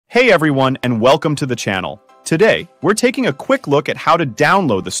Hey everyone, and welcome to the channel. Today, we're taking a quick look at how to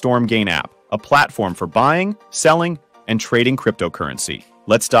download the Stormgain app, a platform for buying, selling, and trading cryptocurrency.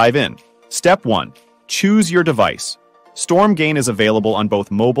 Let's dive in. Step 1. Choose your device. Stormgain is available on both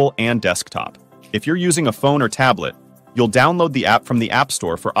mobile and desktop. If you're using a phone or tablet, you'll download the app from the App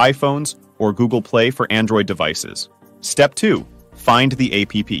Store for iPhones or Google Play for Android devices. Step 2. Find the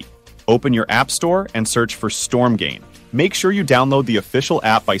app. Open your App Store and search for Stormgain. Make sure you download the official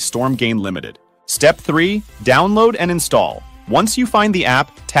app by Stormgain Limited. Step 3. Download and install. Once you find the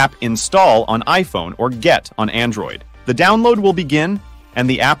app, tap Install on iPhone or Get on Android. The download will begin, and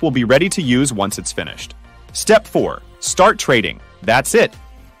the app will be ready to use once it's finished. Step 4. Start trading. That's it.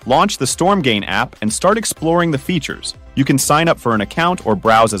 Launch the Stormgain app and start exploring the features. You can sign up for an account or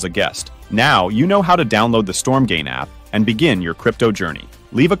browse as a guest. Now you know how to download the Stormgain app and begin your crypto journey.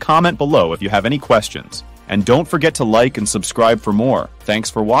 Leave a comment below if you have any questions. And don't forget to like and subscribe for more. Thanks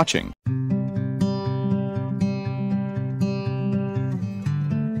for watching.